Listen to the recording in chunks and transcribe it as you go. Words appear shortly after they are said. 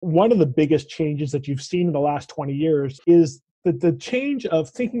one of the biggest changes that you've seen in the last 20 years is the change of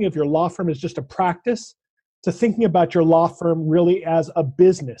thinking of your law firm as just a practice to thinking about your law firm really as a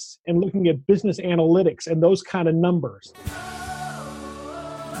business and looking at business analytics and those kind of numbers.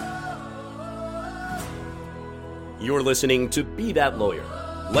 You're listening to Be That Lawyer,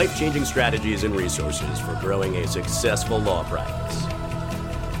 life-changing strategies and resources for growing a successful law practice.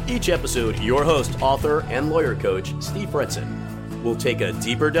 Each episode, your host, author, and lawyer coach, Steve Fretzin, will take a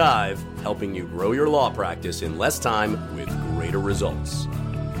deeper dive, helping you grow your law practice in less time with greater results.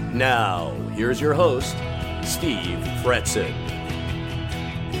 Now, here's your host, Steve Fretzin.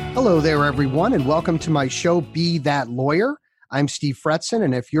 Hello there, everyone, and welcome to my show, Be That Lawyer. I'm Steve Fretzin,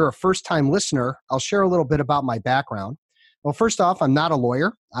 and if you're a first-time listener, I'll share a little bit about my background. Well, first off, I'm not a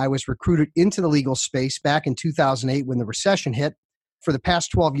lawyer. I was recruited into the legal space back in 2008 when the recession hit. For the past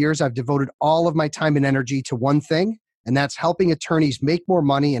 12 years, I've devoted all of my time and energy to one thing, and that's helping attorneys make more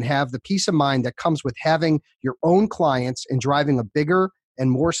money and have the peace of mind that comes with having your own clients and driving a bigger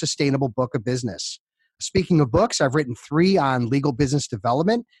and more sustainable book of business. Speaking of books, I've written 3 on legal business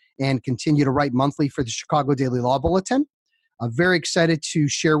development and continue to write monthly for the Chicago Daily Law Bulletin. I'm very excited to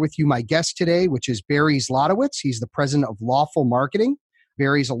share with you my guest today, which is Barry Zlotowicz. He's the president of Lawful Marketing.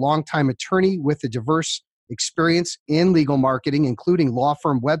 Barry's a longtime attorney with a diverse experience in legal marketing, including law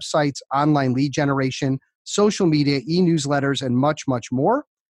firm websites, online lead generation, social media, e-newsletters, and much, much more.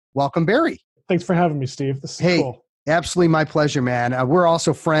 Welcome, Barry. Thanks for having me, Steve. This is cool. Absolutely my pleasure, man. We're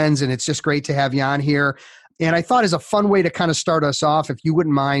also friends, and it's just great to have you on here. And I thought as a fun way to kind of start us off, if you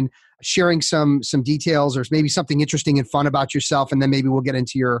wouldn't mind sharing some details or maybe something interesting and fun about yourself, and then maybe we'll get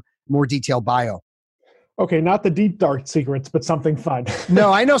into your more detailed bio. Okay, not the deep, dark secrets, but something fun.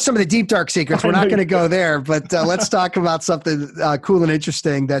 No, I know some of the deep, dark secrets. We're not going to go there, but let's talk about something cool and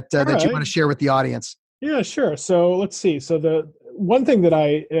interesting that you want to share with the audience. Yeah, sure. So let's see. So the one thing that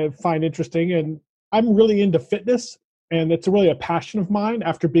I find interesting, and I'm really into fitness, and it's really a passion of mine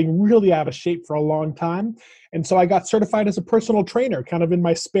after being really out of shape for a long time. And so I got certified as a personal trainer kind of in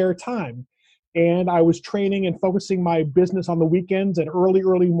my spare time. And I was training and focusing my business on the weekends and early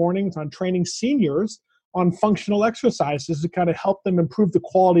mornings on training seniors on functional exercises to kind of help them improve the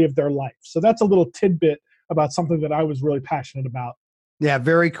quality of their life. So that's a little tidbit about something that I was really passionate about. Yeah,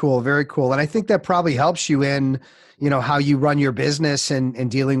 very cool. Very cool. And I think that probably helps you in, how you run your business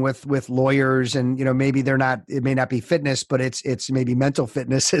and dealing with lawyers and, maybe it may not be fitness, but it's maybe mental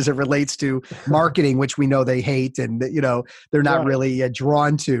fitness as it relates to marketing, which we know they hate and, they're not really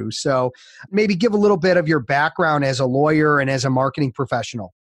drawn to. So maybe give a little bit of your background as a lawyer and as a marketing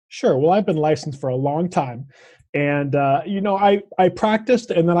professional. Sure. Well, I've been licensed for a long time. And, I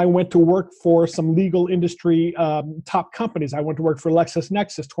practiced and then I went to work for some legal industry top companies. I went to work for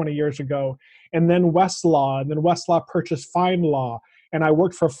LexisNexis 20 years ago, and then Westlaw, and then Westlaw purchased FindLaw. And I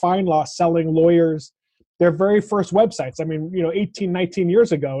worked for FindLaw selling lawyers their very first websites. 18, 19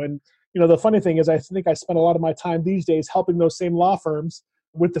 years ago. And, the funny thing is I think I spend a lot of my time these days helping those same law firms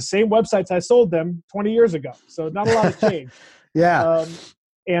with the same websites I sold them 20 years ago. So not a lot of change. Yeah.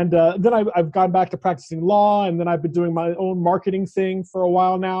 And then I've gone back to practicing law, and then I've been doing my own marketing thing for a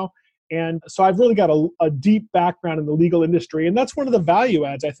while now. And so I've really got a deep background in the legal industry. And that's one of the value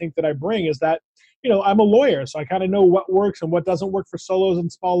adds I think that I bring is that, I'm a lawyer, so I kind of know what works and what doesn't work for solos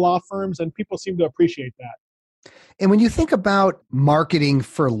and small law firms, and people seem to appreciate that. And when you think about marketing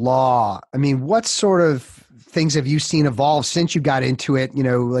for law, what sort of things have you seen evolve since you got into it?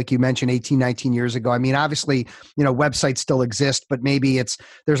 Like you mentioned 18, 19 years ago. Obviously, websites still exist, but maybe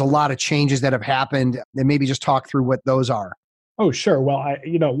there's a lot of changes that have happened, and maybe just talk through what those are. Oh, sure. Well,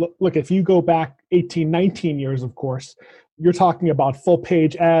 look, if you go back 18, 19 years, of course, you're talking about full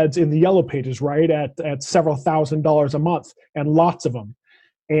page ads in the yellow pages, right? At several $1,000s a month and lots of them.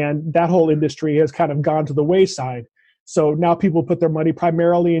 And that whole industry has kind of gone to the wayside. So now people put their money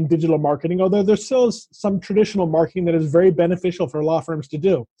primarily in digital marketing, although there's still some traditional marketing that is very beneficial for law firms to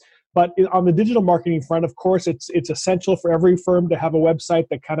do. But on the digital marketing front, of course, it's essential for every firm to have a website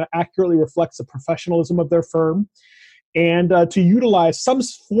that kind of accurately reflects the professionalism of their firm and to utilize some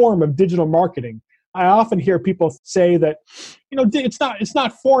form of digital marketing. I often hear people say that, it's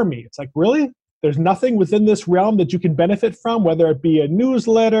not for me. It's like, really? There's nothing within this realm that you can benefit from, whether it be a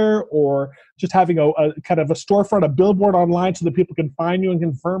newsletter or just having a kind of a storefront, a billboard online so that people can find you and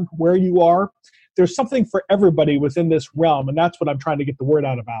confirm where you are. There's something for everybody within this realm, and that's what I'm trying to get the word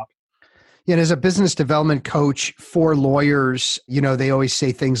out about. Yeah, and as a business development coach for lawyers, they always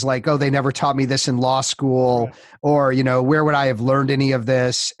say things like, oh, they never taught me this in law school, right. Or, where would I have learned any of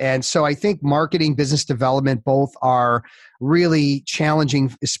this? And so I think marketing, business development, both are really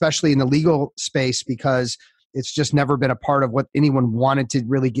challenging, especially in the legal space, because it's just never been a part of what anyone wanted to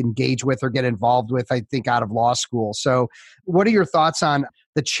really engage with or get involved with, I think, out of law school. So what are your thoughts on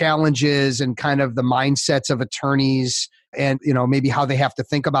the challenges and kind of the mindsets of attorneys and, maybe how they have to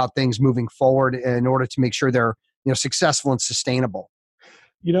think about things moving forward in order to make sure they're, successful and sustainable?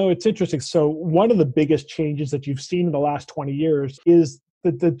 It's interesting. So one of the biggest changes that you've seen in the last 20 years is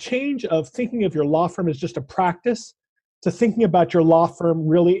the change of thinking of your law firm as just a practice to thinking about your law firm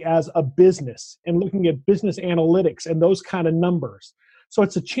really as a business and looking at business analytics and those kind of numbers. So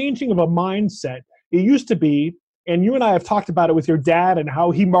it's a changing of a mindset. It used to be, and you and I have talked about it with your dad and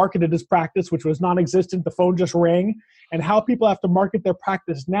how he marketed his practice, which was non-existent. The phone just rang, and how people have to market their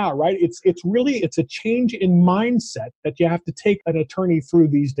practice now, right? It's a change in mindset that you have to take an attorney through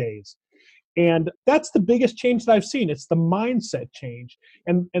these days. And that's the biggest change that I've seen. It's the mindset change.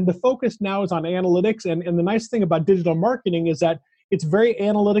 And the focus now is on analytics. And the nice thing about digital marketing is that it's very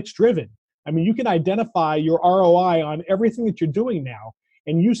analytics driven. I mean, you can identify your ROI on everything that you're doing now.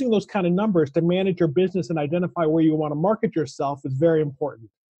 And using those kind of numbers to manage your business and identify where you want to market yourself is very important.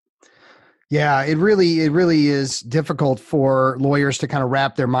 Yeah, it really is difficult for lawyers to kind of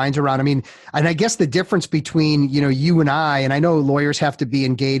wrap their minds around. I mean, and I guess the difference between, you and I know lawyers have to be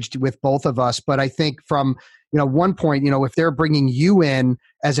engaged with both of us, but I think from, one point, if they're bringing you in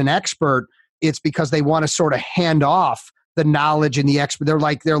as an expert, it's because they want to sort of hand off the knowledge and the expert. They're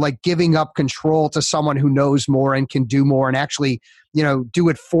like giving up control to someone who knows more and can do more and actually, do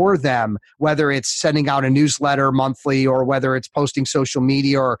it for them, whether it's sending out a newsletter monthly or whether it's posting social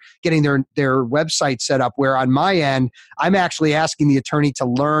media or getting their website set up, where on my end, I'm actually asking the attorney to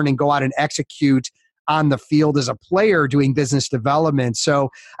learn and go out and execute on the field as a player doing business development. So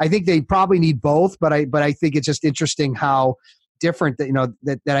I think they probably need both, but I think it's just interesting how different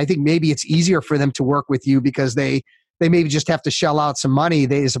that, that I think maybe it's easier for them to work with you because they maybe just have to shell out some money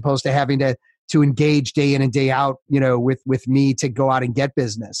as opposed to having to engage day in and day out, with me to go out and get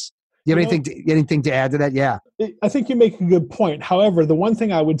business. Do you have anything to add to that? Yeah. I think you make a good point. However, the one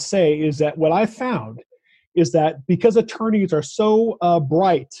thing I would say is that what I found is that because attorneys are so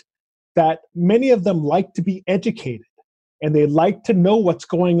bright, that many of them like to be educated and they like to know what's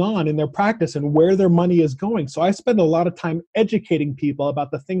going on in their practice and where their money is going. So I spend a lot of time educating people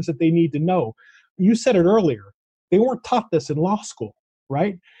about the things that they need to know. You said it earlier. They weren't taught this in law school,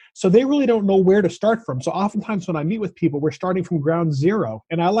 right? So they really don't know where to start from. So oftentimes when I meet with people, we're starting from ground zero.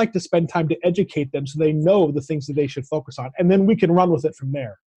 And I like to spend time to educate them so they know the things that they should focus on. And then we can run with it from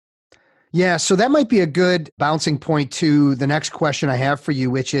there. Yeah, so that might be a good bouncing point to the next question I have for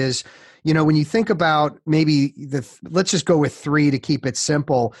you, which is, when you think about maybe let's just go with 3 to keep it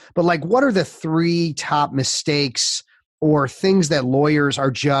simple, but like what are the 3 top mistakes or things that lawyers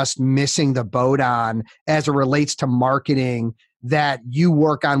are just missing the boat on as it relates to marketing that you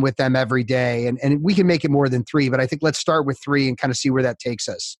work on with them every day? And we can make it more than 3, but I think let's start with 3 and kind of see where that takes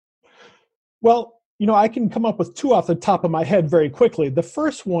us. Well, I can come up with 2 off the top of my head very quickly. The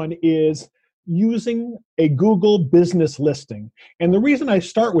first one is using a Google business listing. And the reason I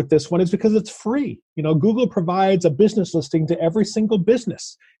start with this one is because it's free. Google provides a business listing to every single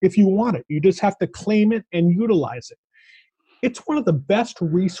business if you want it. You just have to claim it and utilize it. It's one of the best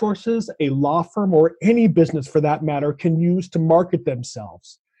resources a law firm or any business for that matter can use to market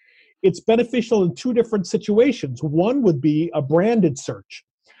themselves. It's beneficial in 2 different situations. One would be a branded search.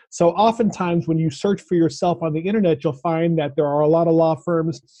 So oftentimes when you search for yourself on the internet, you'll find that there are a lot of law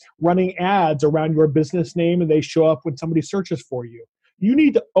firms running ads around your business name and they show up when somebody searches for you. You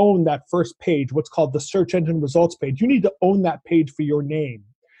need to own that first page, what's called the search engine results page. You need to own that page for your name.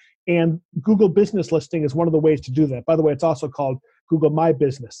 And Google Business Listing is one of the ways to do that. By the way, it's also called Google My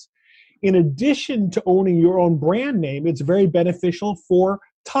Business. In addition to owning your own brand name, it's very beneficial for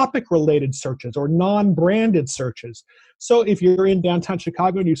topic-related searches or non-branded searches. So if you're in downtown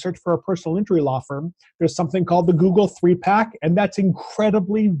Chicago and you search for a personal injury law firm, there's something called the Google 3-Pack, and that's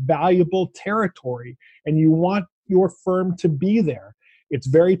incredibly valuable territory, and you want your firm to be there. It's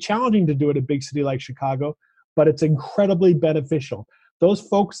very challenging to do it in a big city like Chicago, but it's incredibly beneficial. Those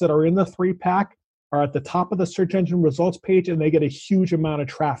folks that are in the 3-Pack are at the top of the search engine results page, and they get a huge amount of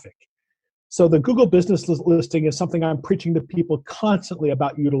traffic. So the Google business listing is something I'm preaching to people constantly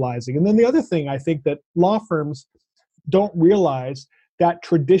about utilizing. And then the other thing I think that law firms don't realize that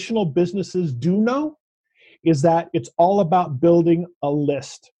traditional businesses do know is that it's all about building a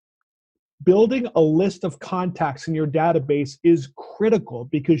list. Building a list of contacts in your database is critical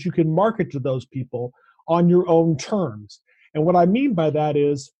because you can market to those people on your own terms. And what I mean by that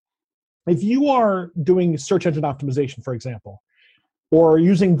is if you are doing search engine optimization, for example, or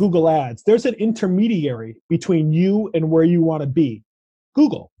using Google Ads, there's an intermediary between you and where you want to be,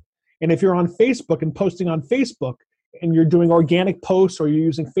 Google. And if you're on Facebook and posting on Facebook and you're doing organic posts or you're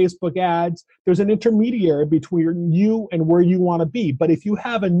using Facebook ads, there's an intermediary between you and where you want to be. But if you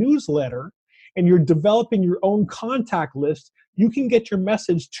have a newsletter and you're developing your own contact list, you can get your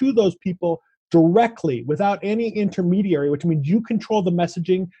message to those people directly without any intermediary, which means you control the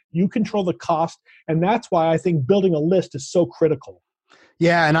messaging, you control the cost. And that's why I think building a list is so critical.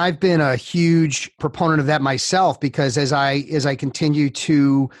 Yeah, and I've been a huge proponent of that myself, because as I continue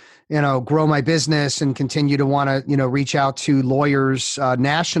to, grow my business and continue to want to, reach out to lawyers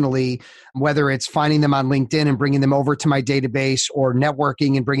nationally, whether it's finding them on LinkedIn and bringing them over to my database or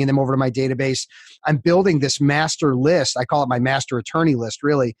networking and bringing them over to my database, I'm building this master list. I call it my master attorney list,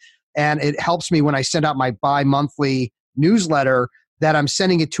 really. And it helps me when I send out my bi-monthly newsletter that I'm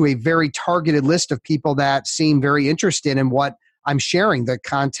sending it to a very targeted list of people that seem very interested in what I'm sharing, the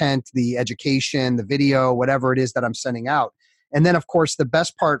content, the education, the video, whatever it is that I'm sending out. And then, of course, the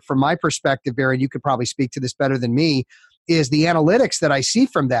best part from my perspective, Barry, you could probably speak to this better than me, is the analytics that I see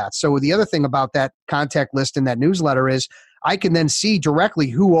from that. So the other thing about that contact list in that newsletter is I can then see directly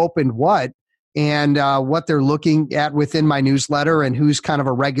who opened what and what they're looking at within my newsletter and who's kind of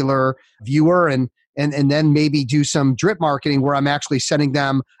a regular viewer, and then maybe do some drip marketing where I'm actually sending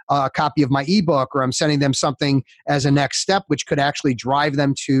them a copy of my ebook, or I'm sending them something as a next step, which could actually drive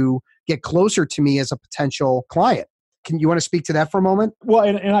them to get closer to me as a potential client. You want to speak to that for a moment? Well,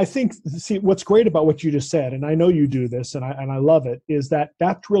 and I think, see, what's great about what you just said, and I know you do this, and I love it, is that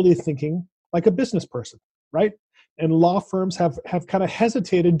that's really thinking like a business person, right? And law firms have kind of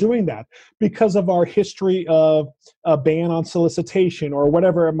hesitated doing that because of our history of a ban on solicitation or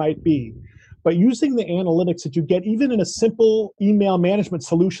whatever it might be. But using the analytics that you get, even in a simple email management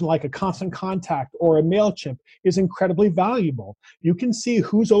solution like a Constant Contact or a MailChimp, is incredibly valuable. You can see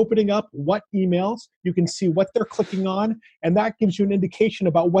who's opening up what emails, you can see what they're clicking on, and that gives you an indication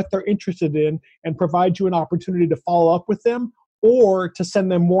about what they're interested in and provides you an opportunity to follow up with them or to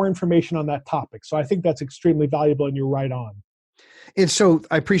send them more information on that topic. So I think that's extremely valuable, and you're right on. And so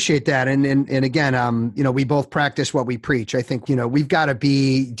I appreciate that. And again, we both practice what we preach. I think, we've got to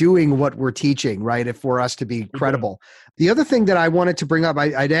be doing what we're teaching, right? If for us to be credible. The other thing that I wanted to bring up,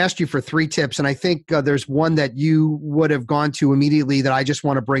 I'd asked you for 3 tips, and I think there's one that you would have gone to immediately that I just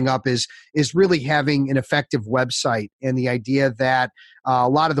want to bring up is really having an effective website, and the idea that a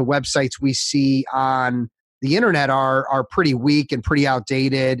lot of the websites we see on the internet are pretty weak and pretty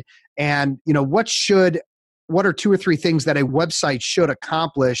outdated. And, what are 2 or 3 things that a website should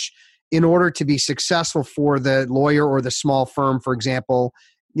accomplish in order to be successful for the lawyer or the small firm, for example,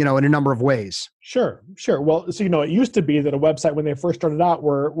 in a number of ways? Sure. Well, so, it used to be that a website when they first started out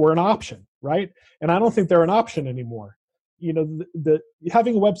were an option, right? And I don't think they're an option anymore.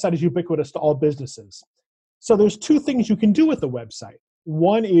 Having a website is ubiquitous to all businesses. So there's 2 things you can do with the website.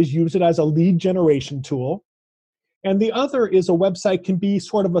 One is use it as a lead generation tool. And the other is a website can be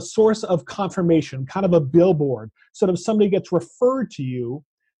sort of a source of confirmation, kind of a billboard. So that if somebody gets referred to you,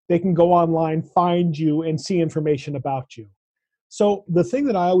 they can go online, find you, and see information about you. So the thing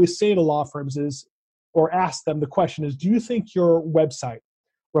that I always say to law firms is, or ask them, the question is, do you think your website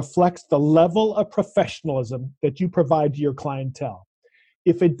reflects the level of professionalism that you provide to your clientele?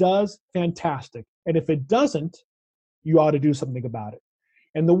 If it does, fantastic. And if it doesn't, you ought to do something about it.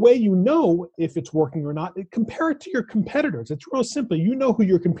 And the way you know if it's working or not, compare it to your competitors. It's real simple. You know who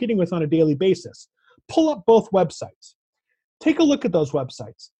you're competing with on a daily basis. Pull up both websites. Take a look at those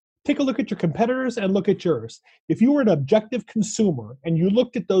websites. Take a look at your competitors and look at yours. If you were an objective consumer and you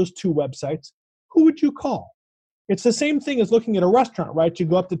looked at those 2 websites, who would you call? It's the same thing as looking at a restaurant, right? You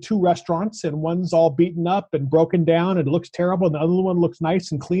go up to 2 restaurants and one's all beaten up and broken down and it looks terrible, and the other one looks nice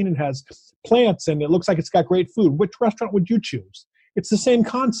and clean and has plants and it looks like it's got great food. Which restaurant would you choose? It's the same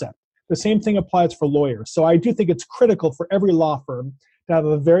concept. The same thing applies for lawyers. So I do think it's critical for every law firm to have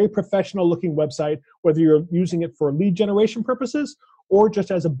a very professional looking website, whether you're using it for lead generation purposes or just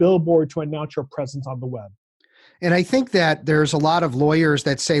as a billboard to announce your presence on the web. And I think that there's a lot of lawyers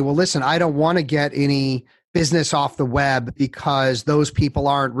that say, well, listen, I don't want to get any business off the web because those people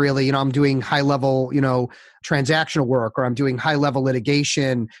aren't really, I'm doing high level, transactional work, or I'm doing high level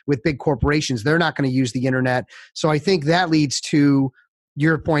litigation with big corporations. They're not going to use the internet. So I think that leads to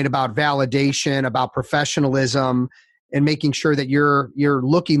your point about validation, about professionalism, and making sure that you're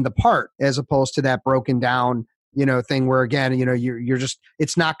looking the part as opposed to that broken down, thing where again, you're just,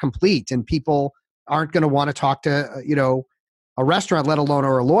 it's not complete, and people aren't going to want to talk to, a restaurant, let alone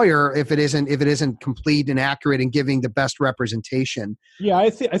or a lawyer, if it isn't complete and accurate and giving the best representation. Yeah, I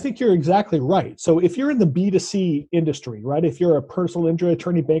think you're exactly right. So if you're in the B2C industry, right, if you're a personal injury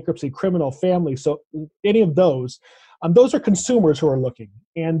attorney, bankruptcy, criminal, family, so any of those, Those are consumers who are looking,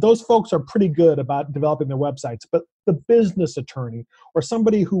 and those folks are pretty good about developing their websites. But the business attorney or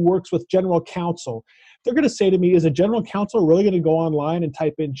somebody who works with general counsel, they're going to say to me, is a general counsel really going to go online and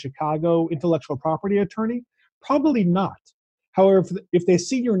type in Chicago intellectual property attorney? Probably not. However, if they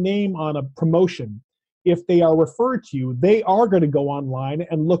see your name on a promotion, if they are referred to you, they are going to go online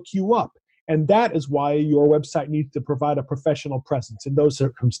and look you up. And that is why your website needs to provide a professional presence in those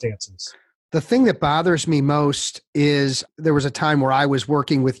circumstances. The thing that bothers me most is there was a time where I was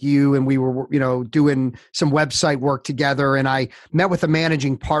working with you and we were, doing some website work together, and I met with a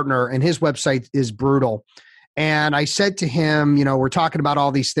managing partner and his website is brutal. And I said to him, we're talking about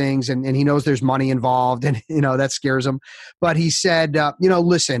all these things and he knows there's money involved and, that scares him. But he said,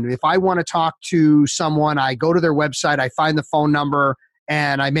 listen, if I want to talk to someone, I go to their website, I find the phone number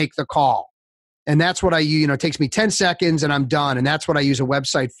and I make the call. And that's what I use. It takes me 10 seconds and I'm done. And that's what I use a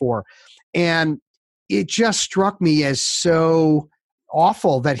website for. And it just struck me as so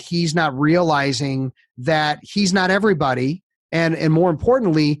awful that he's not realizing that he's not everybody. And more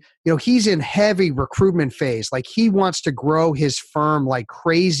importantly, he's in heavy recruitment phase. Like he wants to grow his firm like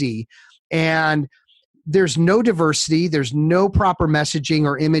crazy. And there's no diversity. There's no proper messaging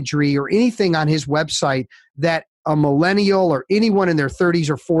or imagery or anything on his website that a millennial or anyone in their 30s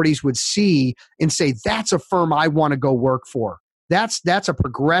or 40s would see and say, that's a firm I want to go work for. That's a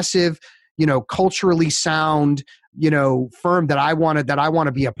progressive, culturally sound, firm that I want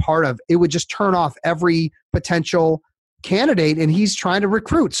to be a part of. It would just turn off every potential candidate, and he's trying to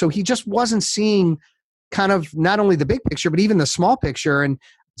recruit. So he just wasn't seeing kind of not only the big picture, but even the small picture. And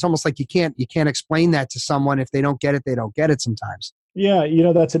it's almost like you can't explain that to someone. If they don't get it, they don't get it sometimes. Yeah,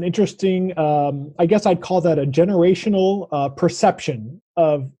 that's an interesting, I guess I'd call that a generational perception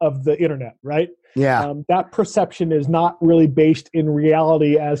of the internet, right? Yeah. That perception is not really based in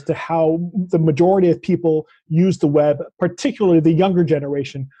reality as to how the majority of people use the web, particularly the younger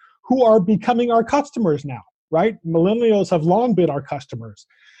generation, who are becoming our customers now, right? Millennials have long been our customers.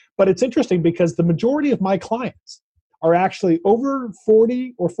 But it's interesting because the majority of my clients are actually over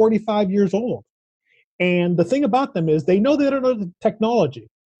 40 or 45 years old. And the thing about them is they know they don't know the technology,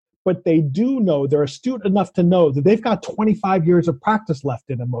 but they do know, they're astute enough to know that they've got 25 years of practice left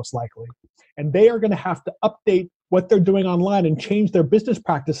in them, most likely. And they are going to have to update what they're doing online and change their business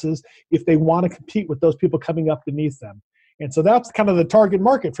practices if they want to compete with those people coming up beneath them. And so that's kind of the target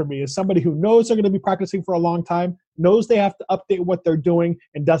market for me, is somebody who knows they're going to be practicing for a long time, knows they have to update what they're doing,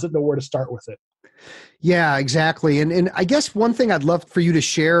 and doesn't know where to start with it. Yeah, exactly. And I guess one thing I'd love for you to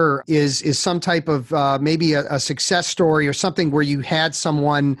share is some type of maybe a success story or something where you had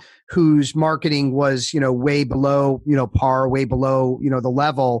someone whose marketing was, way below, par, way below, the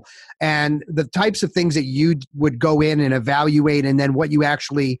level, and the types of things that you would go in and evaluate, and then what you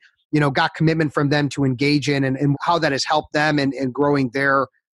actually, got commitment from them to engage in, and how that has helped them in growing their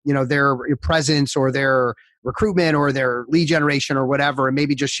presence or their recruitment or their lead generation or whatever, and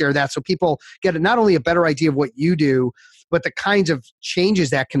maybe just share that so people get not only a better idea of what you do, but the kinds of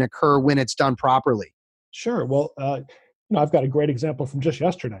changes that can occur when it's done properly. Sure. Well, I've got a great example from just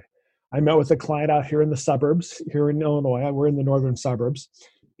yesterday. I met with a client out here in the suburbs, here in Illinois. We're in the northern suburbs,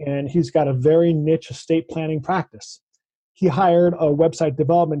 and he's got a very niche estate planning practice. He hired a website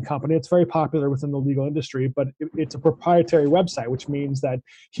development company. It's very popular within the legal industry, but it's a proprietary website, which means that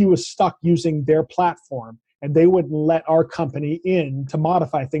he was stuck using their platform, and they wouldn't let our company in to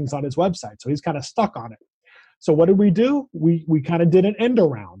modify things on his website. So he's kind of stuck on it. So what did we do? We kind of did an end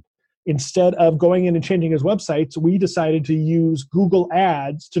around. Instead of going in and changing his websites, we decided to use Google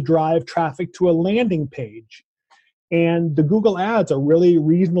Ads to drive traffic to a landing page. And the Google Ads are really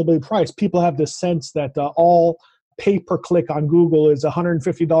reasonably priced. People have this sense that all pay-per-click on Google is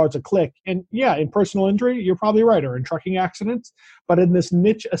 $150 a click. And yeah, in personal injury, you're probably right, or in trucking accidents. But in this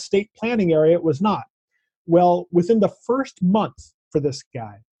niche estate planning area, it was not. Well, within the first month for this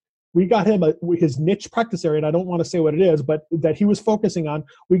guy, we got him his niche practice area, and I don't want to say what it is, but that he was focusing on,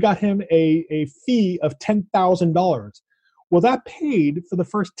 we got him a fee of $10,000. Well, that paid for the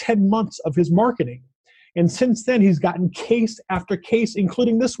first 10 months of his marketing. And since then, he's gotten case after case,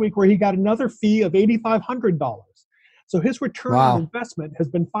 including this week where he got another fee of $8,500. So his return on investment has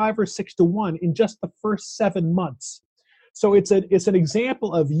been 5 or 6 to 1 in just the first 7 months. So it's an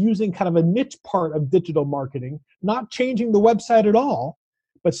example of using kind of a niche part of digital marketing, not changing the website at all,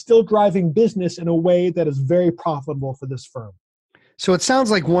 but still driving business in a way that is very profitable for this firm. So it sounds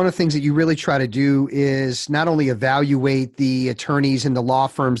like one of the things that you really try to do is not only evaluate the attorneys and the law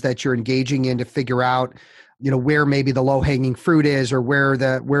firms that you're engaging in to figure out, where maybe the low-hanging fruit is or where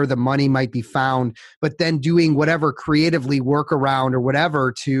the money might be found, but then doing whatever creatively workaround or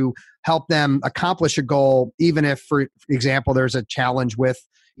whatever to help them accomplish a goal, even if, for example, there's a challenge with,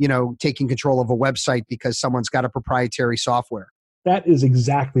 taking control of a website because someone's got a proprietary software. That is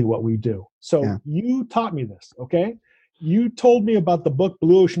exactly what we do. So You taught me this, okay? You told me about the book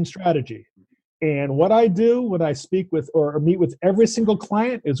Blue Ocean Strategy. And what I do when I speak with or meet with every single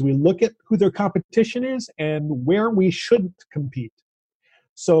client is we look at who their competition is and where we shouldn't compete.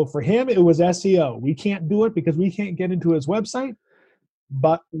 So for him, it was SEO. We can't do it because we can't get into his website.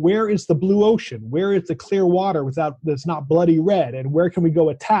 But where is the blue ocean? Where is the clear water that's not bloody red? And where can we go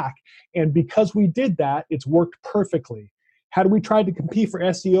attack? And because we did that, it's worked perfectly. Had we tried to compete for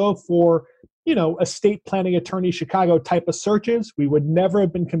SEO for, estate planning attorney Chicago type of searches, we would never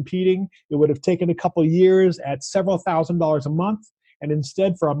have been competing. It would have taken a couple of years at several $1,000s a month. And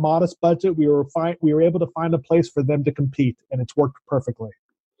instead, for a modest budget, we were able to find a place for them to compete, and it's worked perfectly.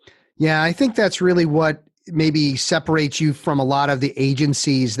 Yeah, I think that's really what maybe separates you from a lot of the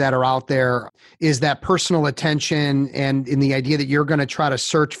agencies that are out there, is that personal attention and in the idea that you're going to try to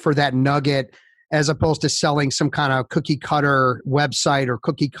search for that nugget as opposed to selling some kind of cookie cutter website or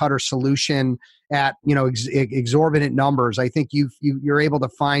cookie cutter solution at exorbitant numbers. I think you're able to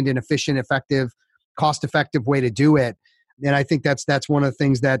find an efficient, effective, cost-effective way to do it. And I think that's one of the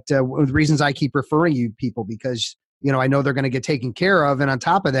things that the reasons I keep referring you people, because I know they're going to get taken care of. And on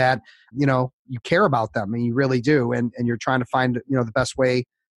top of that, you care about them, and you really do. And you're trying to find, the best way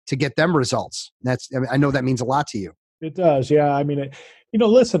to get them results. I know that means a lot to you. It does. Yeah. I mean,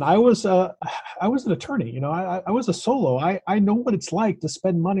 listen, I was an attorney, I was a solo. I know what it's like to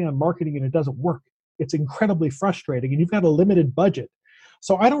spend money on marketing and it doesn't work. It's incredibly frustrating, and you've got a limited budget.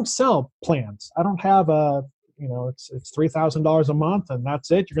 So I don't sell plans. I don't have it's $3,000 a month and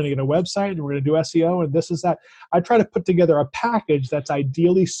that's it. You're going to get a website and we're going to do SEO and this is that. I try to put together a package that's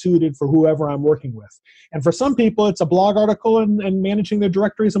ideally suited for whoever I'm working with. And for some people, it's a blog article and managing their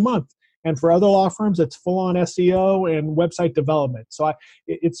directories a month. And for other law firms, it's full-on SEO and website development. So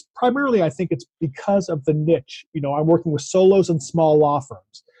it's primarily, I think it's because of the niche. I'm working with solos and small law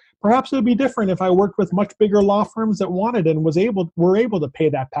firms. Perhaps it would be different if I worked with much bigger law firms that wanted and were able to pay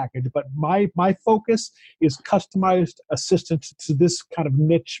that package. But my focus is customized assistance to this kind of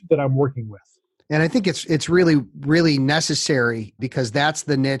niche that I'm working with. And I think it's really, really necessary, because that's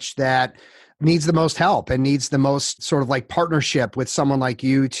the niche that needs the most help and needs the most sort of like partnership with someone like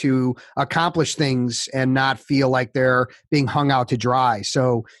you to accomplish things and not feel like they're being hung out to dry.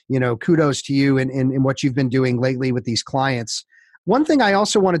 So, kudos to you in what you've been doing lately with these clients. One thing I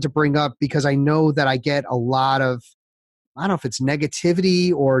also wanted to bring up, because I know that I get a lot of, I don't know if it's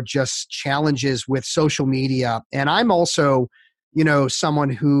negativity or just challenges with social media. And I'm also,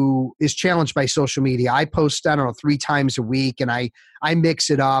 someone who is challenged by social media. I post, 3 times a week, and I mix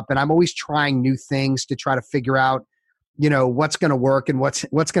it up, and I'm always trying new things to try to figure out, what's going to work and what's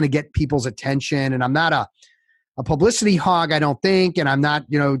going to get people's attention. And I'm not a publicity hog, I don't think. And I'm not,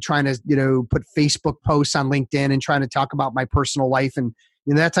 trying to, put Facebook posts on LinkedIn and trying to talk about my personal life and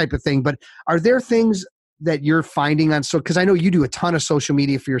that type of thing. But are there things that you're finding on, because I know you do a ton of social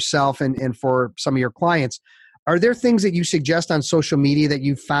media for yourself and for some of your clients. Are there things that you suggest on social media that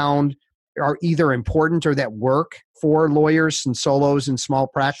you found are either important or that work for lawyers and solos and small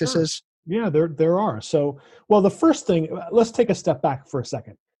practices? Sure. Yeah, there are. So, the first thing, let's take a step back for a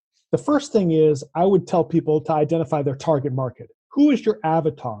second. The first thing is I would tell people to identify their target market. Who is your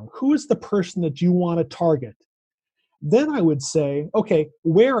avatar? Who is the person that you want to target? Then I would say, okay,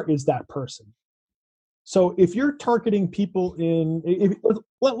 where is that person? So if you're targeting people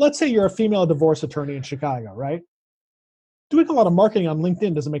let's say you're a female divorce attorney in Chicago, right? Doing a lot of marketing on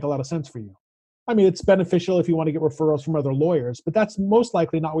LinkedIn doesn't make a lot of sense for you. I mean, it's beneficial if you want to get referrals from other lawyers, but that's most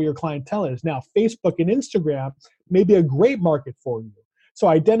likely not where your clientele is. Now, Facebook and Instagram may be a great market for you. So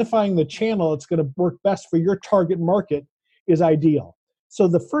identifying the channel that's going to work best for your target market is ideal. So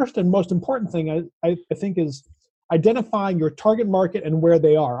the first and most important thing I think is identifying your target market and where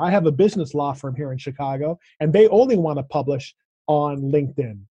they are. I have a business law firm here in Chicago, and they only want to publish on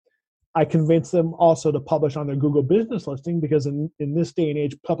LinkedIn. I convince them also to publish on their Google business listing, because in this day and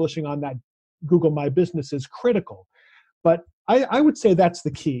age, publishing on that Google My Business is critical. But I would say that's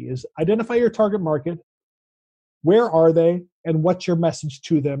the key, is identify your target market, where are they, and what's your message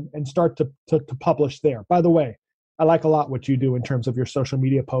to them, and start to publish there. By the way, I like a lot what you do in terms of your social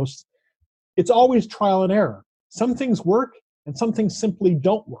media posts. It's always trial and error. Some things work and some things simply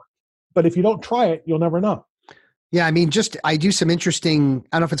don't work. But if you don't try it, you'll never know. Yeah, I mean, I do some interesting,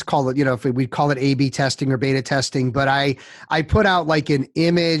 I don't know if it's called, if we call it A/B testing or beta testing, but I put out like an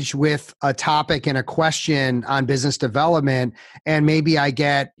image with a topic and a question on business development, and maybe I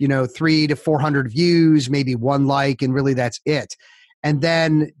get, 300 to 400 views, maybe 1 like, and really that's it. And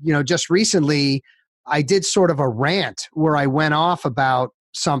then, just recently, I did sort of a rant where I went off about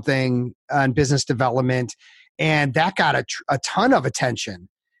something on business development, and that got a ton of attention.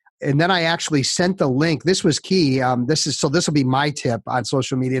 And then I actually sent the link. This was key. This will be my tip on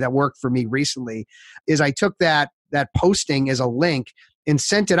social media that worked for me recently, is I took that posting as a link and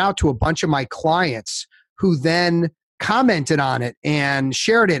sent it out to a bunch of my clients who then commented on it and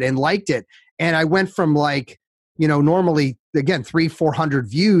shared it and liked it. And I went from normally, again, 300-400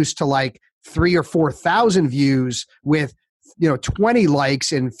 views to 3,000 or 4,000 views with 20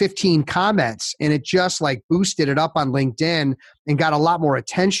 likes and 15 comments, and it just boosted it up on LinkedIn and got a lot more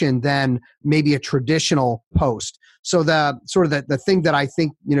attention than maybe a traditional post. So the thing that I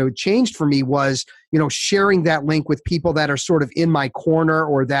think changed for me was sharing that link with people that are sort of in my corner,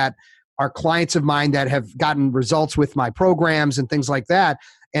 or that are clients of mine that have gotten results with my programs and things like that,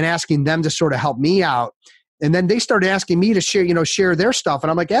 and asking them to sort of help me out. And then they started asking me to share their stuff, and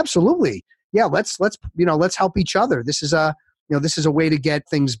I'm like, absolutely. Yeah, let's help each other. This is a way to get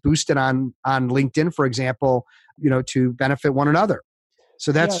things boosted on LinkedIn, for example, to benefit one another.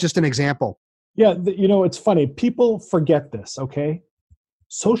 So that's just an example. Yeah, it's funny. People forget this, okay?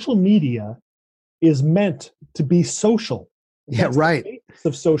 Social media is meant to be social. That's right. The basis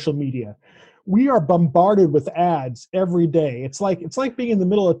of social media. We are bombarded with ads every day. It's like being in the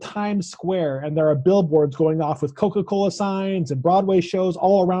middle of Times Square and there are billboards going off with Coca-Cola signs and Broadway shows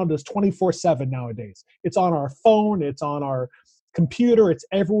all around us 24/7 nowadays. It's on our phone, it's on our computer, it's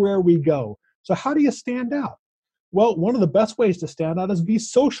everywhere we go. So how do you stand out? Well, one of the best ways to stand out is be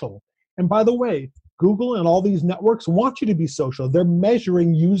social. And by the way, Google and all these networks want you to be social. They're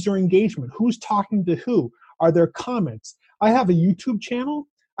measuring user engagement. Who's talking to who? Are there comments? I have a YouTube channel.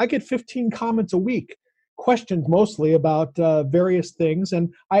 I get 15 comments a week, questions mostly about various things,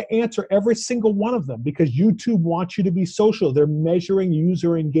 and I answer every single one of them because YouTube wants you to be social. They're measuring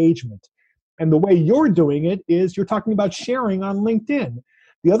user engagement. And the way you're doing it is you're talking about sharing on LinkedIn.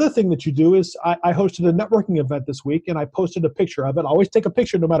 The other thing that you do is I hosted a networking event this week, and I posted a picture of it. I always take a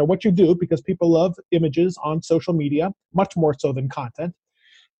picture no matter what you do because people love images on social media, much more so than content.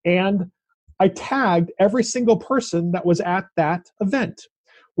 And I tagged every single person that was at that event.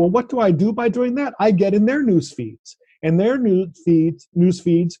 Well, what do I do by doing that? I get in their news feeds, and their news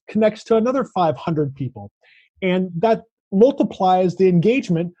feeds connects to another 500 people. And that multiplies the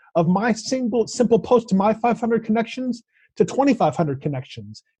engagement of my simple post to my 500 connections to 2,500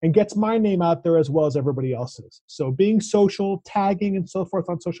 connections and gets my name out there as well as everybody else's. So being social, tagging, and so forth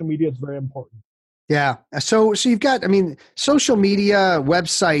on social media is very important. Yeah. So you've got, social media,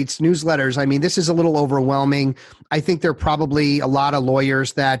 websites, newsletters. This is a little overwhelming. I think there are probably a lot of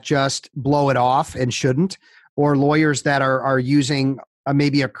lawyers that just blow it off and shouldn't, or lawyers that are using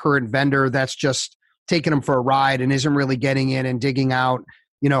maybe a current vendor that's just taking them for a ride and isn't really getting in and digging out,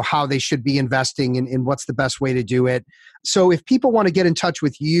 how they should be investing in what's the best way to do it. So if people want to get in touch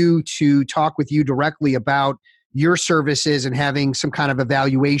with you to talk with you directly about your services and having some kind of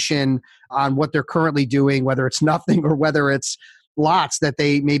evaluation on what they're currently doing, whether it's nothing or whether it's lots that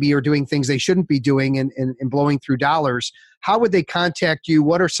they maybe are doing things they shouldn't be doing and blowing through dollars, how would they contact you?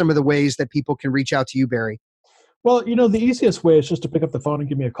 What are some of the ways that people can reach out to you, Barry? Well, the easiest way is just to pick up the phone and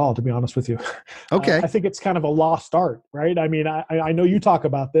give me a call, to be honest with you. Okay. I think it's kind of a lost art, right? I know you talk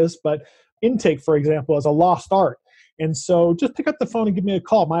about this, but intake, for example, is a lost art. And so just pick up the phone and give me a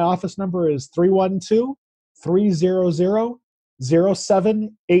call. My office number is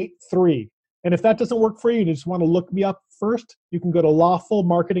 312-300-0783. And if that doesn't work for you, you just want to look me up first, you can go to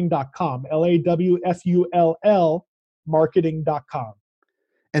lawfulmarketing.com, LAWFULL marketing.com.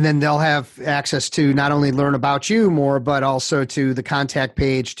 And then they'll have access to not only learn about you more, but also to the contact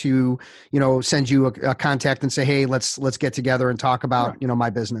page to, send you a contact and say, hey, let's get together and talk about,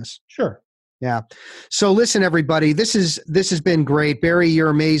 my business. Sure. Yeah. So listen, everybody, this has been great. Barry, you're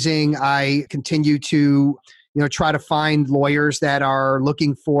amazing. I continue to, try to find lawyers that are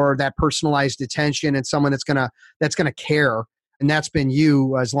looking for that personalized attention and someone that's going to care. And that's been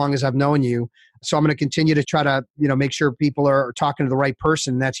you as long as I've known you. So I'm going to continue to try to, make sure people are talking to the right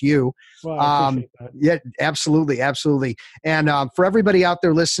person. And that's you. Well, I appreciate that. Yeah, absolutely. Absolutely. And for everybody out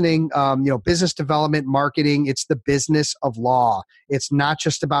there listening, business development, marketing, it's the business of law. It's not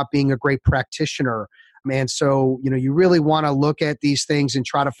just about being a great practitioner. And so, you really want to look at these things and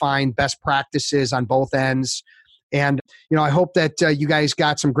try to find best practices on both ends. And, I hope that you guys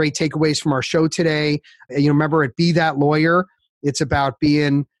got some great takeaways from our show today. Remember at Be That Lawyer, it's about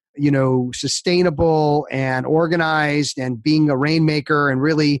being sustainable and organized and being a rainmaker and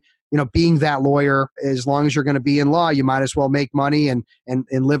really, being that lawyer. As long as you're going to be in law, you might as well make money and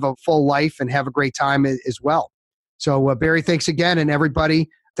live a full life and have a great time as well. So Barry, thanks again. And everybody,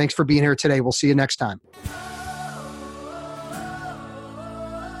 thanks for being here today. We'll see you next time.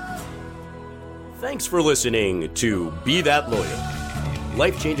 Thanks for listening to Be That Lawyer.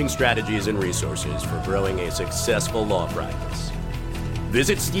 Life-changing strategies and resources for growing a successful law practice.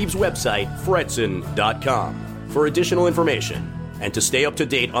 Visit Steve's website, fretzin.com, for additional information and to stay up to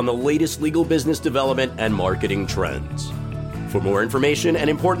date on the latest legal business development and marketing trends. For more information and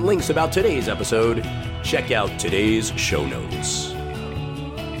important links about today's episode, check out today's show notes.